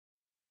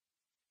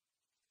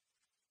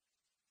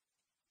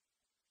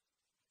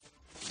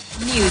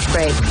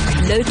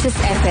Newsbreak, Lotus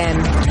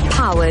FM,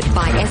 powered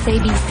by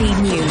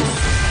SABC News.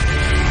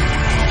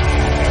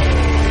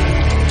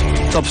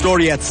 Top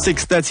story at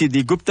 6:30.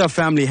 The Gupta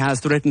family has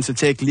threatened to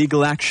take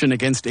legal action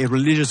against a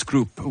religious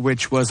group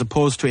which was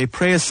opposed to a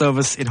prayer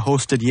service it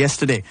hosted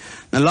yesterday.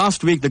 Now,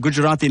 last week, the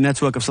Gujarati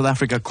Network of South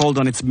Africa called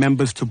on its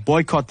members to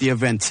boycott the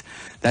event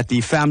that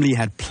the family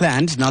had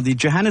planned. Now, the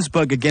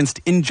Johannesburg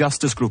Against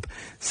Injustice group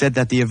said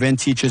that the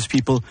event teaches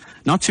people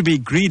not to be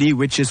greedy,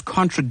 which is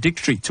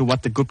contradictory to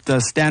what the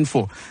Guptas stand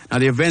for. Now,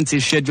 the event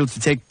is scheduled to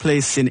take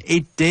place in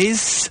 8 days.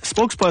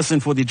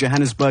 Spokesperson for the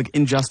Johannesburg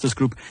Injustice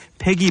group,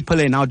 Peggy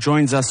Pillay, now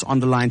joins us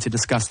on the line to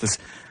discuss this.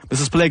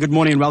 Mrs. Pillay, good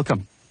morning and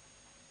welcome.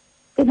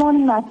 Good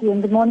morning, Matthew,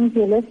 and good morning to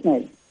your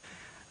listeners.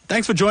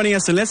 Thanks for joining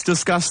us, and let's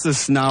discuss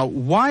this now.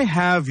 Why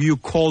have you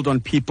called on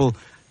people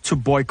to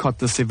boycott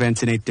this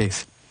event in 8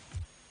 days?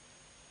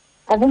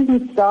 I think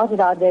we started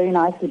out very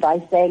nicely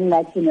by saying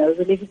that,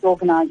 religious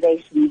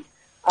organizations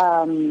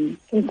can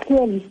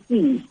clearly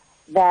see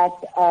that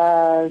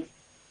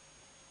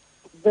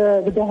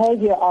the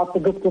behavior of the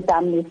Gupta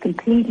family is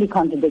completely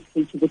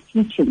contradictory to the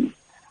teachings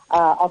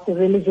of the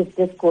religious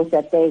discourse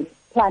that they've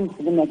planned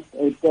for the next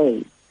 8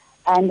 days.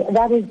 And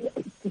that is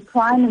the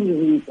primary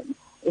reason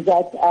is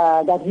that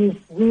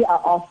we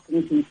are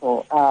asking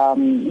people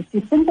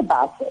to think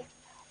about this,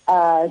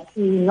 to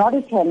not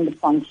attend the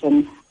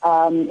function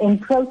in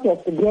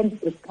protest against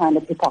this kind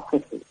of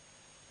hypocrisy.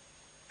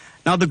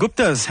 Now, the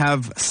Guptas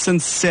have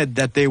since said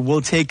that they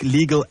will take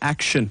legal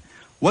action.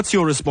 What's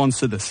your response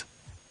to this?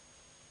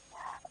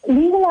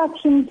 Legal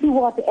action to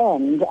what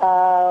end?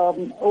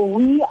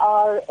 We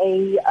are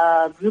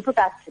a group of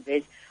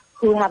activists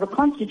who have a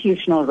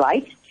constitutional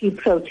right to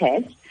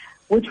protest,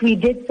 which we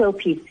did so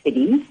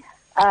peacefully.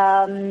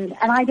 And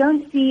I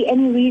don't see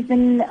any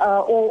reason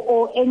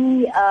or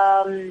any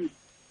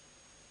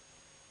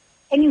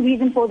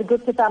reason for the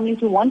Gupta family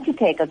to want to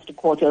take us to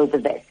court over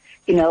this,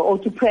 or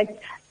to press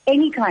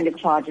any kind of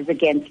charges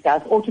against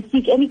us or to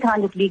seek any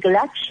kind of legal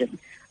action.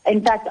 In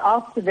fact,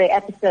 after the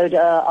episode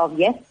of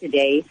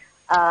yesterday,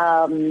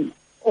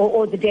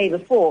 or the day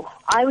before,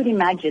 I would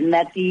imagine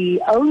that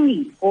the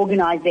only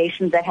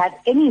organizations that have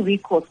any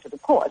recourse to the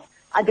court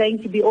are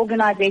going to be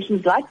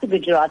organizations like the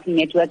Gujarati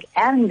Network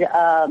and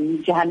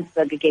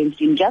Johannesburg Against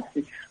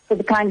Injustice for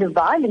the kind of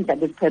violence that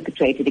was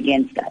perpetrated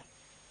against us.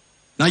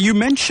 Now, you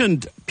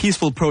mentioned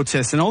peaceful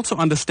protests and also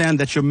understand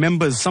that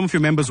some of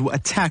your members were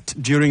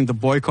attacked during the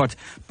boycott,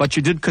 but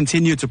you did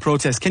continue to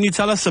protest. Can you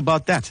tell us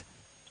about that?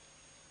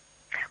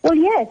 Well,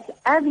 yes,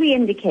 as we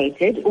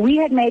indicated, we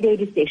had made a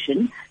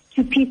decision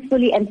to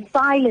peacefully and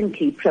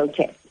silently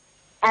protest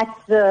at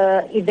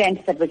the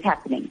event that was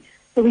happening.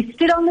 So we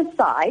stood on the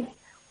side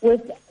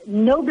with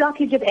no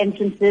blockage of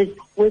entrances,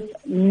 with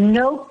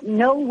no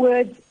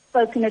words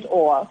spoken at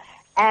all,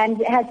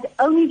 and had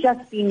only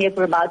just been there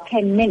for about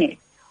 10 minutes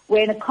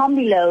when a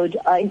combi load,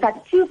 in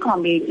fact, 2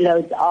 combi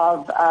loads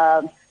of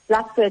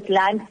Black First,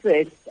 Land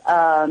First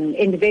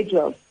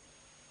individuals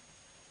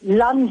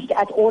lunged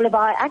at all of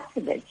our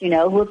activists, who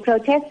were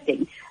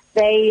protesting.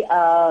 They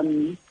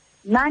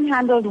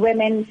manhandled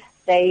women.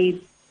 They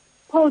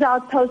pulled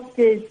out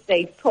posters.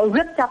 They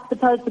ripped up the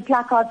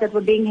placards that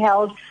were being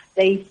held.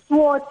 They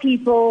swore at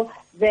people.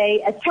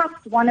 They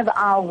attacked one of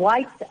our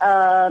white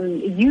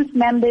youth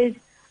members.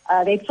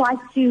 They tried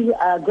to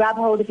grab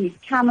hold of his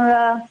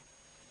camera.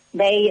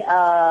 They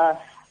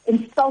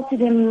insulted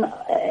him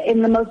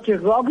in the most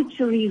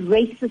derogatory,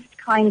 racist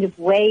kind of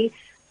way.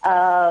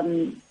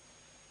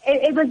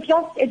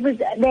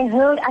 They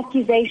hurled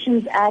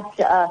accusations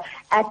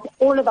at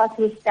all of us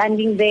who were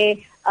standing there.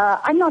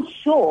 I'm not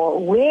sure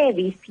where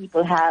these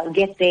people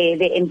get their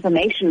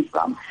information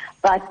from,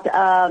 but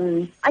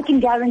I can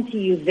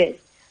guarantee you this,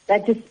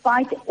 that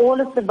despite all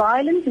of the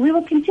violence, we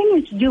will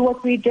continue to do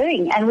what we're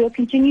doing, and we'll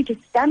continue to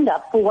stand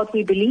up for what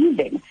we believe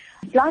in.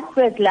 Black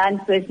First,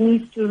 Land First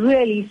needs to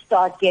really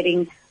start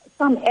getting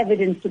some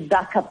evidence to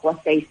back up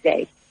what they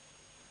say.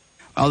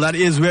 Well, that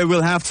is where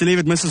we'll have to leave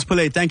it. Mrs.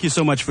 Pillay, thank you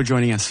so much for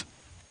joining us.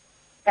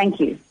 Thank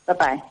you.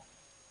 Bye-bye.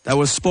 That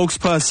was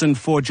spokesperson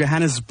for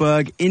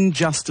Johannesburg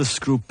Injustice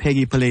Group,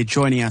 Peggy Pillay,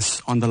 joining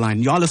us on the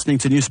line. You're listening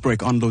to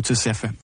Newsbreak on Lotus FM.